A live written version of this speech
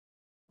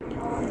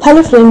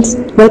Hello friends,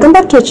 welcome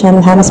back to our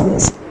channel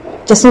handmade.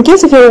 Just in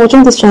case if you are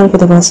watching this channel for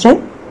the first time,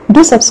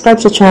 do subscribe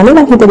to the channel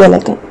and hit the bell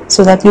icon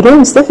so that you don't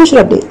miss the future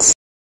updates.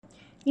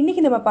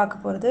 இன்னைக்கு நம்ம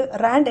பார்க்க போறது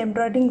rent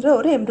எம்ப்ராய்டரிங்கிற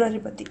ஒரு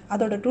embroidery பத்தி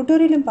அதோட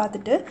டியூட்டோரியலும்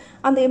பார்த்துட்டு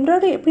அந்த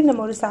embroidery எப்படி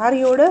நம்ம ஒரு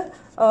சாரியோட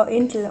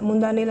எண்ட்ல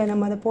முந்தானையில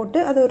நம்ம அதை போட்டு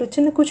அதை ஒரு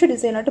சின்ன குச்சி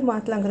டிசைனாட்டு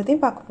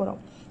மாத்தலாம்ங்கறதையும் பார்க்க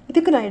போறோம்.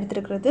 இதுக்கு நான்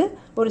எடுத்துக்கிறது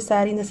ஒரு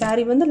saree. இந்த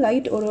saree வந்து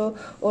லைட்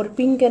ஒரு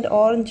பிங்க் அண்ட்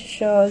ஆரஞ்சு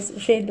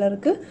ஷேட்ல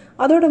இருக்கு.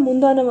 அதோட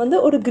முந்தானை வந்து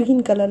ஒரு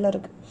கிரீன் கலர்ல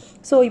இருக்கு.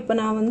 ஸோ இப்போ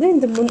நான் வந்து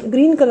இந்த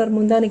க்ரீன் கலர்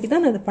முந்தானைக்கு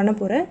தான் நான் இதை பண்ண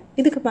போகிறேன்.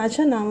 இதுக்கு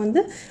மேட்சாக நான்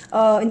வந்து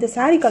இந்த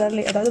சாரீ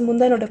கலர்லேயே, அதாவது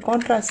முந்தானோட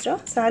கான்ட்ராஸ்ட்டாக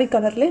சாரீ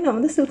கலர்லேயே நான்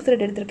வந்து சில்க்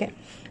த்ரெட் எடுத்திருக்கேன்.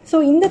 ஸோ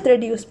இந்த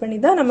த்ரெட் யூஸ் பண்ணி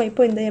தான் நம்ம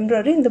இப்போ இந்த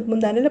எம்ப்ராய்டரி இந்த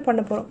முந்தானையில்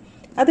பண்ண போகிறோம்.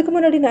 அதுக்கு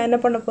முன்னாடி நான் என்ன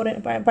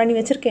பண்ணி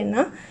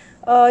வச்சுருக்கேன்னா,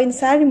 இந்த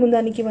சாரீ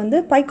முந்தானிக்கு வந்து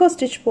பைக்கோ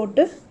ஸ்டிச்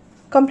போட்டு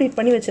கம்ப்ளீட்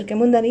பண்ணி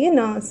வச்சுருக்கேன். முந்தானியை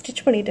நான்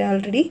ஸ்டிச் பண்ணிட்டேன்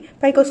ஆல்ரெடி.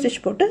 பைக்கோ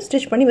ஸ்டிச் போட்டு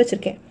ஸ்டிச் பண்ணி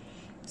வச்சுருக்கேன்.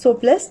 ஸோ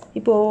ப்ளஸ்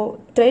இப்போது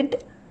த்ரெட்,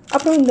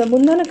 அப்புறம் இந்த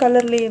முந்தான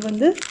கலர்லேயே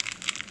வந்து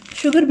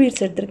சுகர்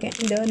பீட்ஸ் எடுத்திருக்கேன்.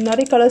 இந்த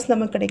நிறைய கலர்ஸ்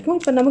நமக்கு கிடைக்கும்.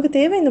 இப்போ நமக்கு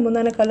தேவை இந்த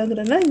முந்தான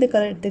கலருங்கிறதுனா இந்த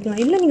கலர்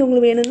எடுத்துக்கலாம். இல்லை நீங்கள்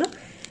உங்களுக்கு வேணும்னா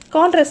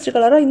கான்ட்ராஸ்ட்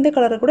கலராக இந்த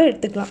கலரை கூட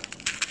எடுத்துக்கலாம்.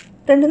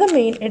 ரெண்டு தான்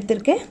மெயின்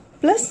எடுத்திருக்கேன்.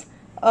 ப்ளஸ்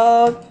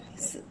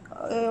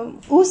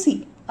ஊசி,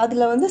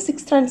 அதில் வந்து 6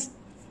 strands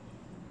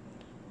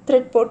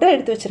த்ரெட் போட்டு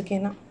எடுத்து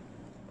வச்சுருக்கேன் நான்.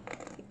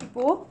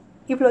 இப்போது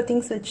இவ்வளோ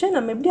திங்ஸ் வச்சு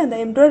நம்ம எப்படி அந்த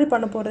எம்ப்ராய்டரி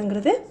பண்ண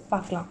போகிறோங்கிறது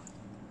பார்க்கலாம்.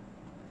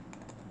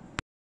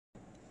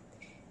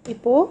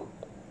 இப்போது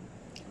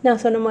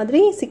நான் சொன்ன மாதிரி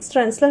 6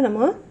 strandsல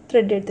நம்ம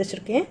த்ரெட் எடுத்து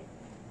வச்சுருக்கேன்.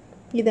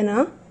 இதை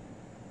நான்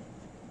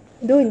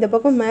இந்த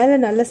பக்கம் மேலே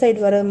நல்ல சைடு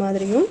வர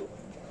மாதிரியும்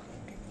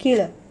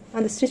கீழே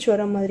அந்த ஸ்டிச்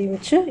வர மாதிரியும்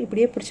வச்சு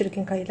இப்படியே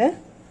பிடிச்சிருக்கேன் கையில்.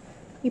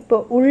 இப்போ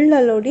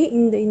உள்ளாலோடி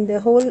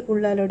இந்த ஹோல்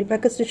உள்ளாலோடி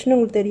பேக்கர் ஸ்டிச்னு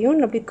உங்களுக்கு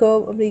தெரியும். அப்படி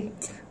கர்வ் அப்படி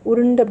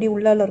உருண்டு அப்படி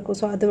உள்ளால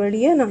இருக்கும். ஸோ அது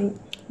வழியே நான்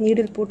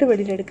நீடில் போட்டு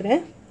வெளியில்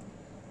எடுக்கிறேன்.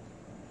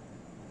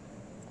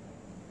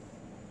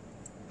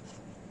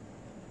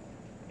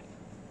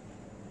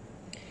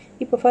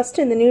 இப்போ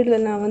ஃபஸ்ட்டு இந்த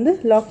நீடில் நான் வந்து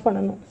லாக்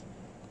பண்ணணும்.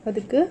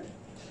 அதுக்கு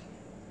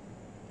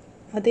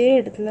அதே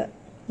இடத்துல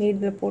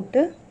நீடில்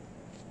போட்டு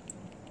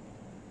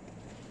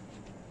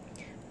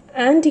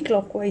ஆன்டி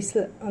கிளாக்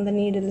வைஸில் அந்த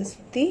நீடில்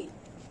சுற்றி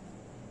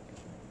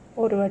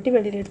ஒரு வாட்டி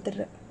வெளியில்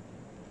எடுத்துடுறேன்.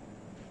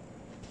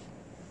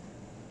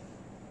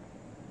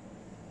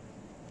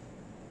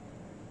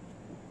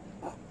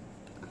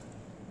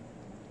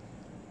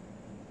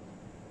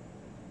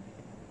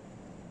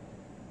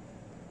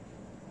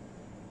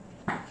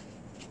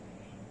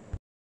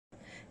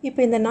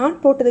 இப்போ இந்த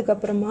நாட்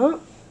போட்டதுக்கப்புறமா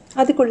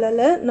அதுக்குள்ளால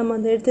நம்ம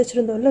அந்த எடுத்து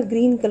வச்சுருந்தோம்ல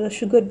க்ரீன் கலர்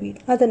சுகர் பீட்,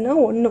 அதை நான்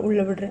ஒன்று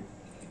உள்ளே விடுறேன்.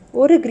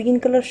 ஒரு க்ரீன்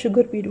கலர்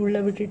சுகர் பீட் உள்ளே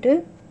விட்டுட்டு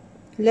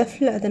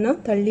லெஃப்டில் அதை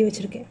நான் தள்ளி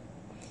வச்சுருக்கேன்.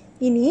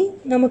 இனி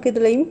நமக்கு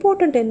இதில்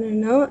இம்பார்ட்டண்ட்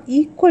என்னென்னா,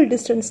 ஈக்குவல்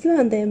டிஸ்டன்ஸில்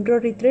அந்த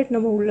எம்ப்ராய்டரி த்ரெட்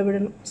நம்ம உள்ளே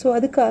விடணும். ஸோ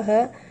அதுக்காக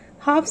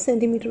 1/2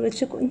 cm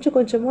வச்சு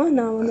கொஞ்சமாக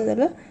நான் வந்து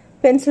அதில்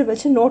பென்சில்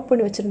வச்சு நோட்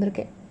பண்ணி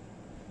வச்சுருந்துருக்கேன்.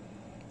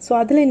 ஸோ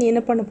அதில் நீ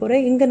என்ன பண்ண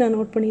போகிறேன், எங்கே நான்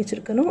நோட் பண்ணி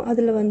வச்சுருக்கணும்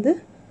அதில் வந்து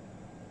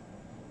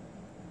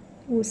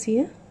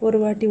ஊசியை ஒரு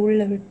வாட்டி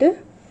உள்ளே விட்டு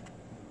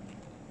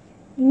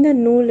இந்த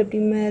நூல் இப்படி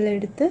மேலே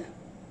எடுத்து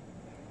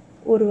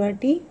ஒரு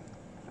வாட்டி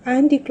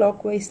ஆன்டி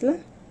கிளாக் வைஸில்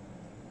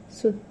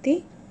சுற்றி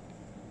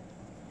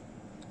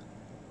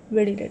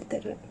வெளியில்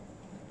எடுத்துடுறேன்.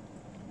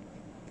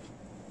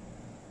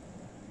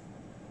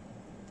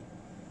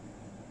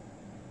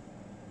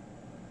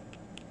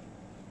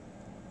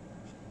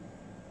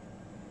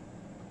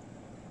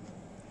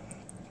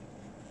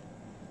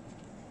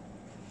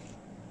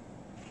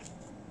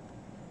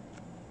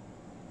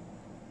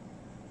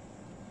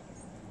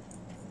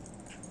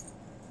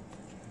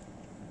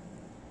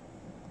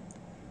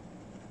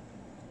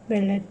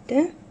 வெள்ளட்டு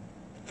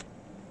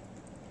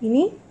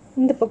இனி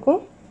இந்த பக்கம்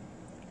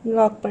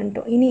லாக்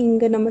பண்ணிட்டோம். இனி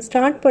இங்கே நம்ம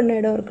ஸ்டார்ட் பண்ண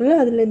இடம் இருக்குல்ல,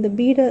 அதில் இந்த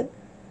பீடை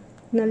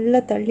நல்லா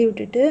தள்ளி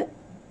விட்டுட்டு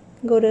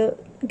இங்கே ஒரு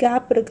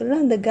கேப் இருக்குல்ல,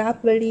 அந்த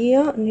கேப்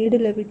வழியாக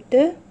நீடில்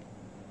விட்டு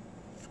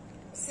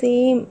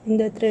சேம்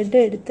இந்த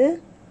த்ரெட்டை எடுத்து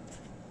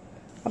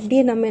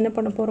அப்படியே நம்ம என்ன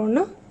பண்ண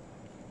போகிறோம்னா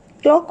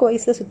கிளாக்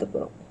வைஸில் சுற்ற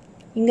போகிறோம்.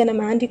 இங்கே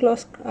நம்ம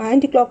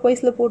ஆன்டி கிளாக்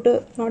வைஸில் போட்டு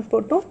நாட்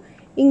போட்டோம்.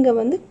 இங்கே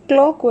வந்து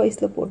கிளாக்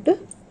வைஸில் போட்டு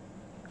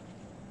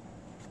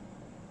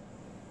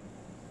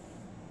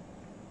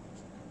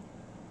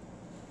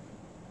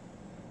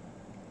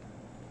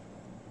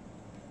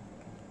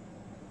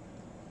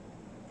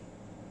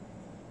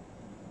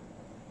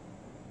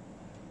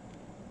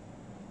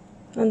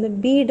அந்த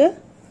பீடை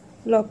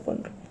லாக்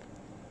பண்ணுறோம்.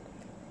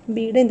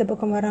 பீடை இந்த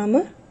பக்கம்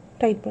வராமல்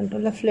டைட்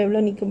பண்ணுறோம். லெஃப்டில்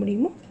எவ்வளோ நிற்க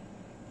முடியுமோ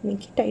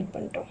நிற்கி டைட்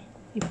பண்ணிட்டோம்.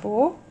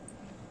 இப்போது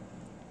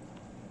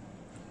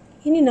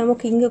இனி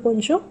நமக்கு இங்கே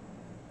கொஞ்சம்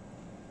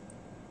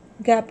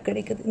கேப்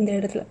கிடைக்குது. இந்த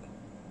இடத்துல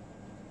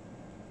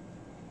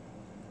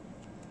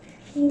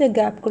இந்த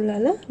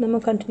கேப்குள்ளால்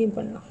நம்ம கண்டினியூ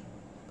பண்ணலாம்.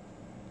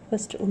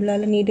 ஃபஸ்ட்டு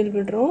உள்ளால் நீடில்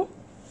விடுறோம்.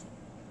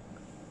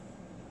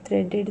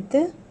 த்ரெட்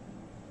எடுத்து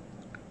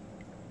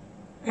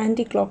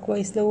ஆன்டி கிளாக்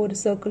வைஸில் ஒரு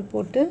சர்க்கிள்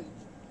போட்டு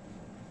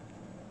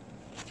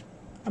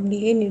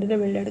அப்படியே நீடில்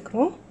வெளில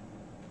எடுக்கிறோம்.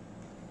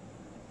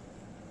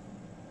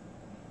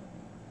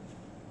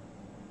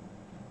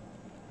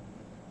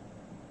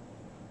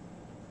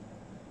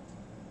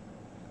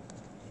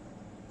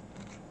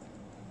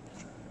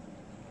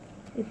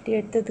 வெட்டி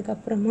எடுத்ததுக்கு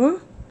அப்புறமா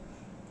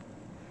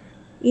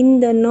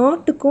இந்த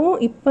நாட்டுக்கும்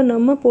இப்போ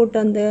நம்ம போட்ட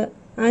அந்த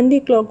ஆன்டி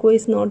கிளாக்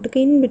வைஸ்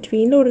நாட்டுக்கு இன்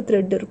பிட்வீனில் ஒரு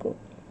த்ரெட் இருக்கும்.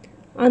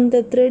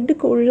 அந்த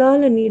த்ரெட்டுக்கு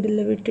உள்ளால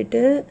நீடில்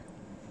விட்டுட்டு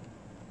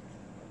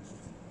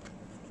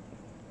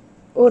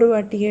ஒரு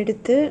வாட்டி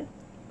எடுத்து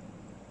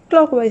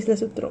கிளாக் வைஸில்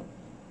சுற்றுறோம்.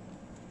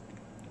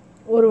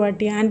 ஒரு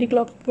வாட்டி anti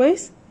clock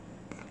wise,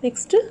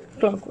 next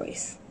clock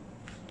wise.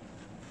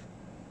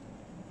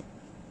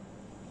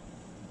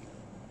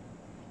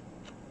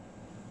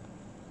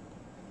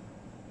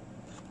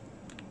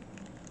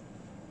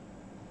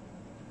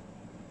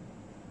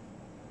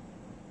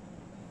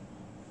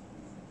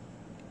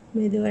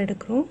 மெதுவாக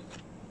எடுக்கிறோம்.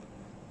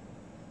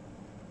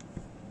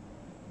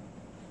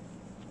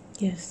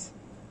 எஸ்.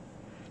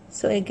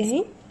 ஸோ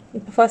எகெயின்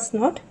இப்போ ஃபர்ஸ்ட்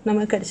நாட்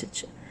நமக்கு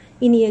கிடச்சிச்சு.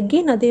 இனி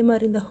எகெயின் அதே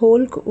மாதிரி இந்த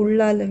ஹோலுக்கு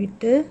உள்ளால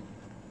விட்டு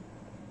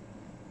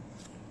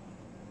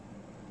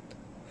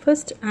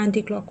ஃபர்ஸ்ட்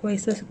ஆன்டி கிளாக்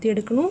வைஸில் சுற்றி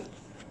எடுக்கணும்.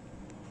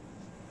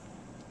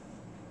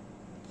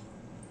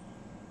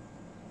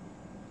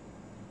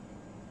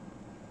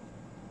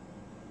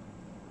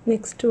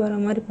 நெக்ஸ்ட்டு வர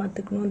மாதிரி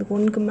பார்த்துக்கணும். அதுக்கு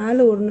ஒன்றுக்கு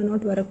மேலே ஒரு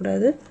நாட்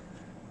வரக்கூடாது.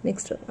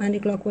 நெக்ஸ்ட் ஆன்டி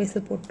கிளாக்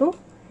வைஸில் போட்டோம்.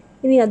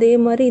 இனி அதே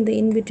மாதிரி இந்த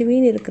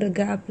இன்பிட்வீன் இருக்கிற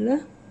கேப்பில்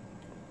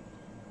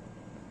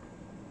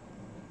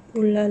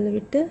உள்ளால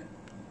விட்டு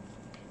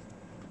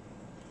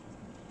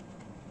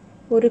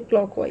ஒரு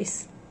கிளாக் வைஸ்.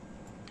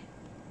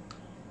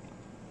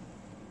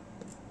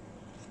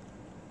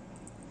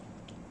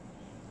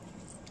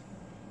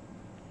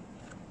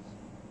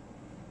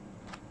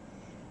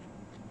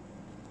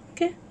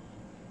 ஓகே.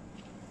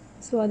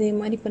 ஸோ அதே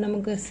மாதிரி இப்போ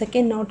நமக்கு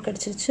செகண்ட் நாட்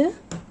கிடச்சிருச்சு.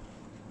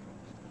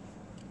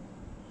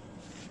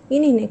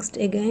 இனி நெக்ஸ்ட்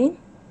எகைன்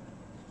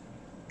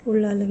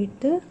உள்ளால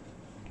விட்டு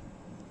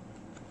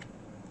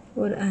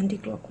ஒரு ஆன்டி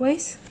கிளாக்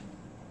வைஸ்.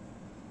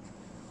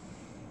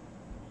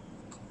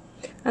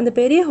 அந்த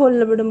பெரிய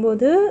ஹோலில்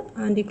விடும்போது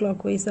ஆன்டி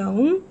கிளாக் வைஸ்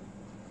ஆகும்.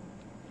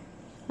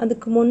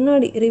 அதுக்கு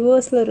முன்னாடி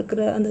ரிவர்ஸில்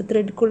இருக்கிற அந்த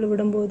த்ரெட்குள்ளே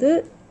விடும்போது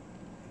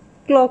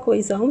கிளாக்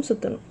வைஸாகவும்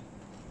சுற்றணும்.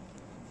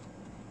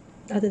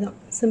 அதுதான்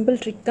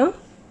சிம்பிள் ட்ரிக் தான்.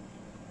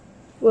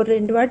 ஒரு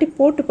 2 வாட்டி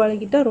போட்டு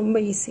பழகிட்டால் ரொம்ப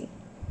ஈஸி.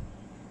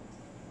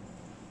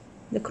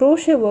 இந்த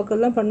க்ரோஷே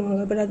ஒர்க்கெல்லாம்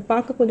பண்ணுவாங்க, பட் அது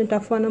பார்க்க கொஞ்சம்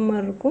டஃப்பான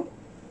மாதிரி இருக்கும்.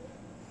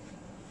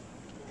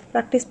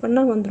 ப்ராக்டிஸ்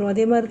பண்ணால் வந்துடும்.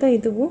 அதே மாதிரி தான்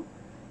இதுவும்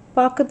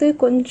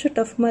பார்க்கறதுக்கு கொஞ்சம்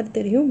டஃப் மாதிரி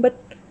தெரியும்,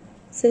 பட்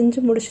செஞ்சு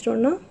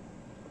முடிச்சிட்டோன்னா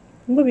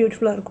ரொம்ப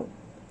பியூட்டிஃபுல்லாக இருக்கும்.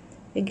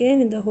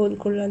 எகெயின் இந்த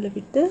ஹோல்குள்ளால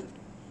விட்டு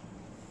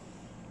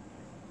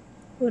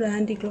ஒரு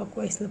ஆன்டி கிளாக்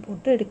வைஸில்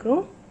போட்டு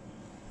எடுக்கிறோம்.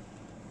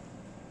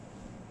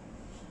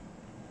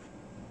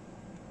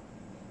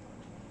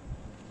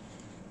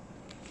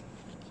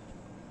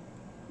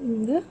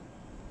 இங்கே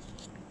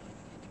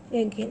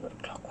எகெயின் ஒரு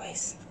கிளாக்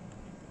வைஸ்.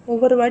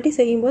 ஒவ்வொரு வாட்டி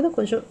செய்யும்போது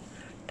கொஞ்சம்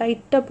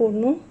டைட்டாக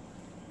போடணும்.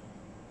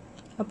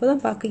 அப்போ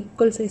தான் பார்க்க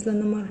ஈக்குவல் சைஸில்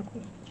அந்த மாதிரி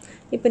இருக்கும்.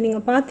 இப்போ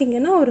நீங்கள்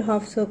பார்த்தீங்கன்னா ஒரு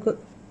ஹாஃப் சர்க்கிள்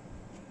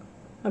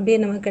அப்படியே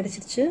நமக்கு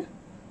கிடச்சிருச்சு.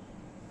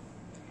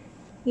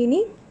 இனி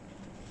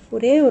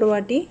ஒரே ஒரு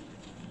வாட்டி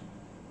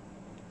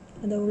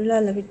அதை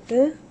உள்ளால விட்டு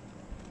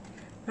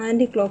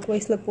ஆன்டி கிளாக்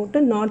வைஸில் போட்டு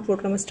நாட்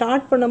போட்டு, நம்ம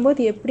ஸ்டார்ட்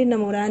பண்ணும்போது எப்படி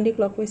நம்ம ஒரு ஆன்டி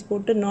கிளாக் வைஸ்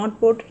போட்டு நாட்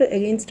போட்டுட்டு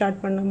எகெயின்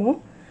ஸ்டார்ட் பண்ணமோ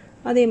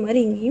அதே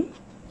மாதிரி இங்கேயும்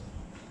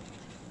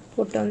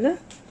போட்டோம்ல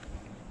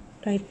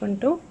டைட்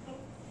பண்ணிட்டோம்.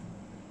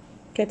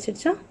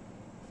 கிடச்சிருச்சா?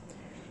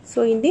 ஸோ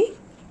இனி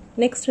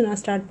நெக்ஸ்ட்டு நான்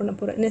ஸ்டார்ட் பண்ண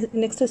போகிறேன்.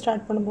 நெக்ஸ்ட்டு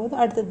ஸ்டார்ட் பண்ணும்போது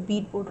அடுத்தது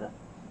பீட் போடுறேன்.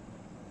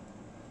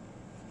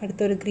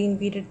 அடுத்து ஒரு க்ரீன்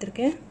பீட்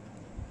எடுத்திருக்கேன்,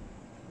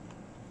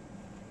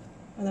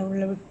 அதை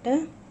உள்ளே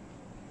விட்டேன்.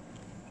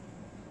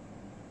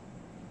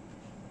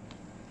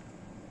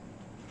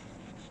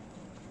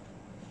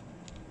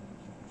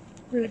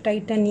 உள்ள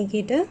டைட்டாக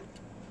நீக்கிட்டு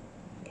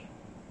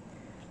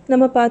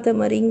நம்ம பார்த்த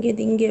மாதிரி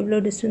இங்கே எவ்வளோ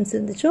டிஸ்டன்ஸ்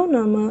இருந்துச்சோ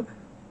நம்ம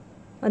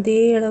அதே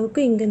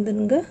அளவுக்கு இங்கேருந்து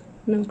இங்கே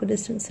நமக்கு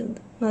டிஸ்டன்ஸ்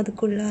இருந்து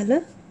அதுக்குள்ளால்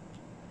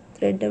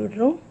த்ரெட்டை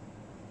விடுறோம்.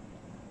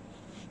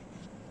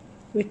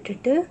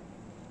 விட்டுட்டு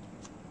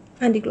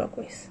ஆன்டி கிளாக்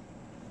வைஸ்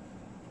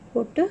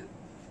போட்டு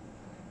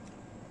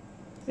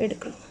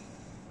எடுக்கணும்.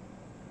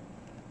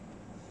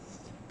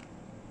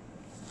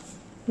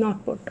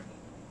 நாட் போட்டோம்.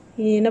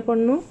 இது என்ன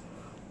பண்ணணும்,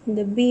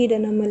 இந்த பீடை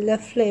நம்ம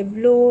லெஃப்டில்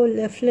எவ்வளோ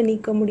லெஃப்டில்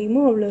நீக்க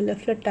முடியுமோ அவ்வளோ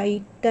லெஃப்டில்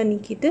டைட்டாக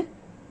நீக்கிட்டு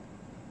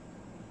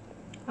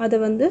அதை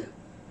வந்து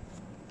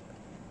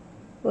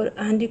ஒரு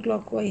ஆன்டி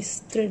கிளாக் வைஸ்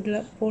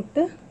த்ரெட்டில்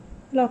போட்டு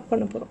லாக்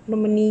பண்ண போகிறோம்.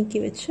 நம்ம நீக்கி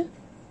வச்சு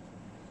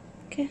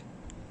ஓகே,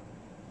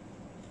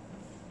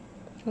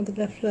 அது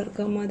லெஃப்டில்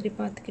இருக்க மாதிரி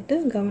பார்த்துக்கிட்டு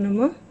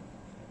கவனமாக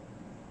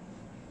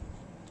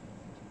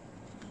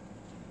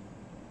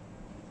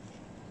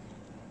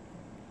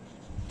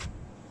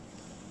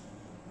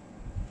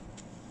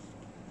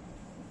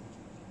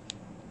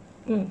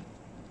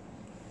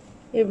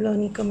எவ்வளோ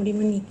நீக்க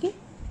முடியுமோ நீக்கி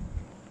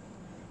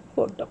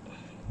போட்டோம்.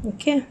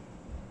 ஓகே,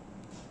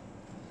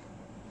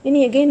 இனி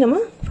எகெயின் நம்ம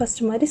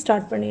ஃபஸ்ட் மாதிரி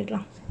ஸ்டார்ட்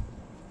பண்ணிடலாம்.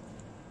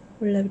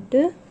 உள்ளே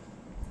விட்டு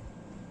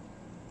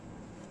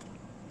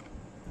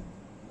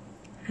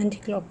anti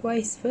clock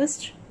wise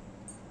first,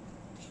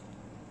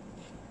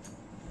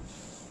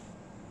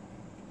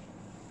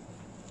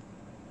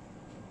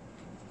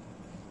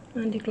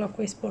 anti clock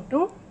wise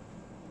போட்டோம்.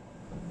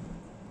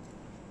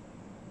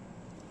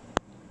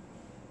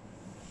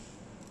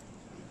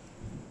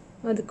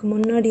 அதுக்கு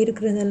முன்னாடி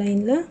இருக்கிற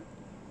லைனில்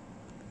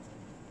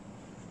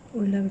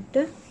உள்ள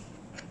விட்டு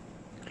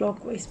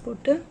கிளாக் வைஸ்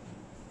போட்டு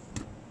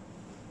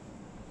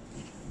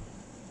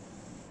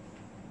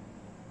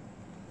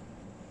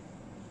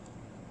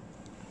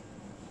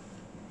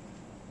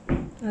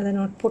அதை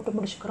நாட் போட்டு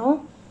முடிச்சுக்கிறோம்.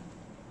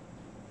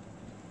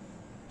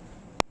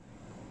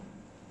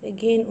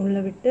 எகெயின் உள்ள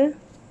விட்டு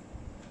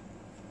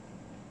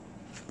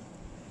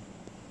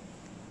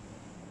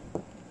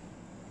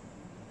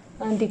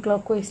ஆன்டி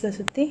கிளாக் வைஸில்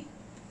சுற்றி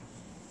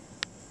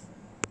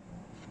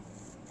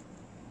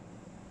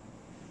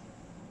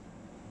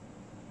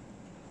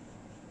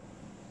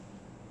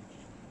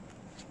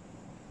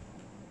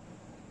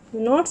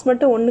நாட்ஸ்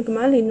மட்டும் ஒன்றுக்கு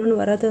மேலே இன்னொன்று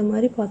வராத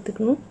மாதிரி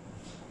பார்த்துக்கணும்.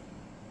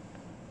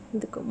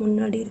 இதுக்கு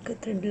முன்னாடி இருக்க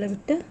த்ரெட்டில்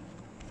விட்டு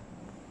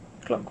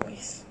கிளாக்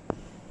வைஸ்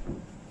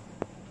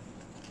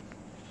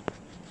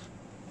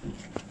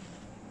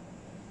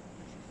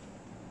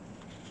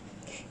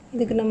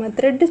இதுக்கு நம்ம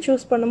த்ரெட்டு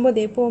சூஸ்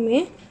பண்ணும்போது எப்போவுமே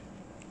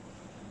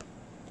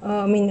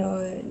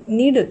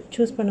நீடில்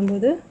சூஸ்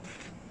பண்ணும்போது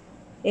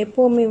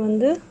எப்போவுமே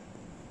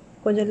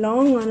கொஞ்சம்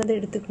லாங் ஆனதை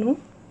எடுத்துக்கணும்.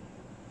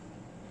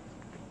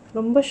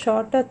 ரொம்ப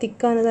ஷார்ட்டாக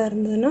திக்கானதாக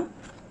இருந்ததுன்னா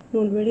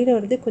நூல் வெளியில்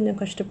வரது கொஞ்சம்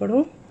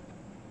கஷ்டப்படும்.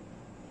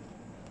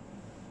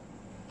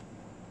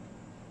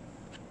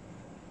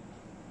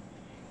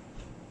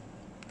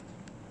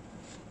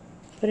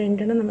 இப்போ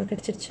 2 எண்ணம் நம்ம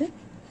கிடச்சிருச்சு.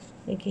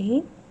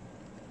 எகெயின்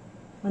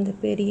அந்த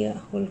பெரிய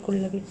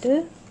ஹோல்குள்ளே விட்டு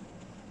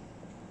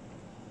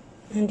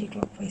ஆன்டி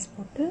கிளாக் வைஸ்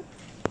போட்டு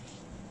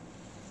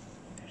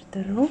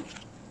எடுத்துடுறோம்.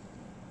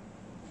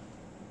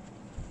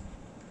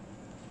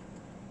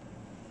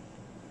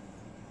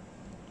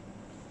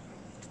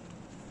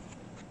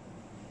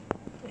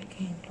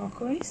 Again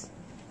clockwise.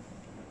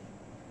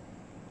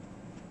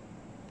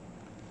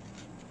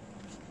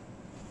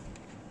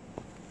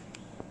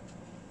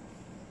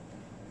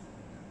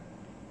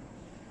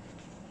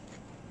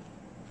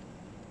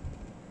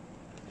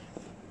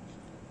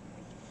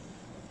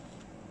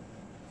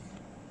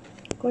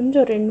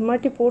 கொஞ்சம் 2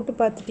 மாட்டி போட்டு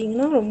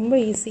பார்த்துட்டிங்கன்னா ரொம்ப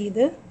ஈஸி.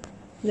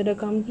 இதில்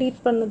கம்ப்ளீட்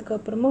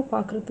பண்ணதுக்கப்புறமா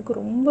பார்க்குறதுக்கு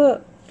ரொம்ப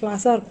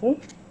கிளாஸாக இருக்கும்.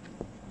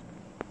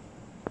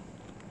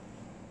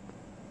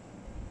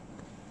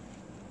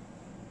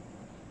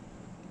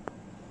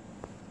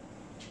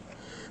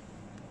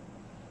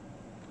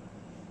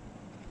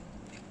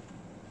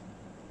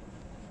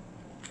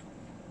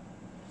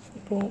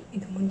 இப்போது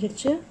இது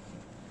முடிஞ்சிருச்சு.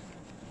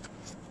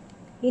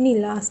 இனி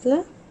லாஸ்ட்டில்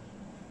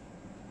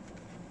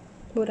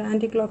ஒரு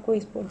ஆன்டி கிளாக்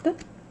வைஸ் போட்டு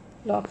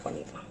லாக்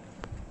பண்ணிடலாம்.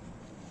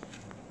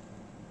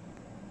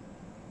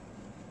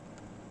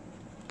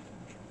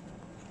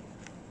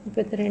 இப்போ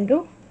இது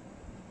ரெண்டும்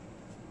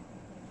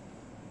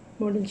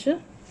முடிஞ்சு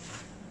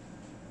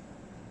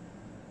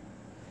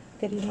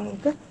தெரியல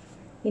உங்களுக்கு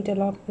நீட்டாக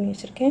லாக் பண்ணி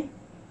வச்சுருக்கேன்.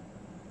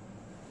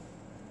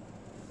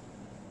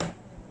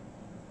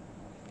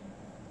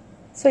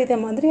 ஸோ இதை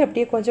மாதிரி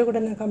அப்படியே கொஞ்சம்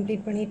கூட நான்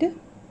கம்ப்ளீட் பண்ணிவிட்டு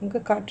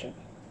உங்களுக்கு காட்டுறேன்.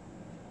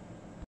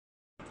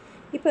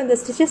 இப்போ இந்த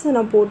ஸ்டிச்சஸை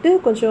நான் போட்டு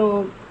கொஞ்சம்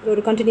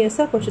ஒரு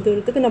கண்டினியூஸாக கொஞ்சம்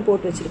தூரத்துக்கு நான்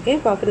போட்டு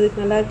வச்சுருக்கேன்.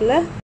 பார்க்குறதுக்கு நல்லா இருக்குல்ல?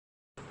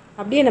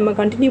 அப்படியே நம்ம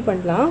கண்டினியூ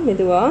பண்ணலாம்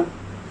மெதுவாக.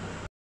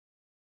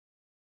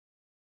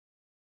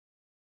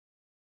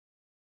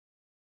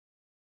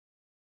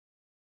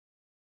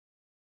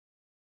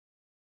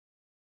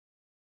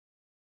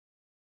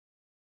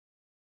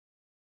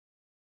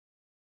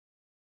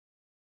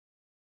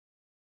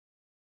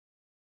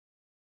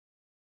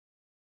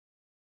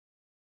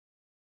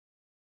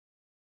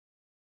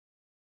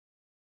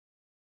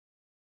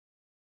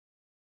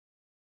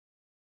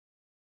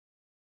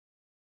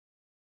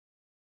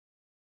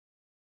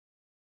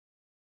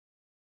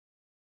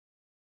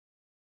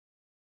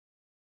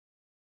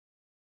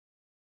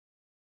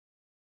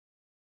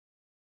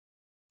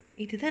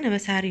 இதுதான் நம்ம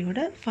சாரியோட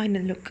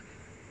ஃபைனல் லுக்.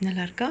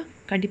 நல்லாயிருக்கா?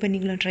 கண்டிப்பாக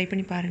நீங்களும் ட்ரை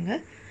பண்ணி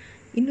பாருங்கள்.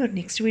 இன்னொரு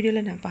நெக்ஸ்ட்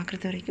வீடியோவில் நான்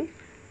பார்க்குறது வரைக்கும்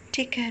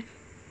டேக் கேர்.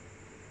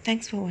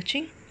 தேங்க்ஸ் ஃபார்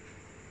வாட்சிங்.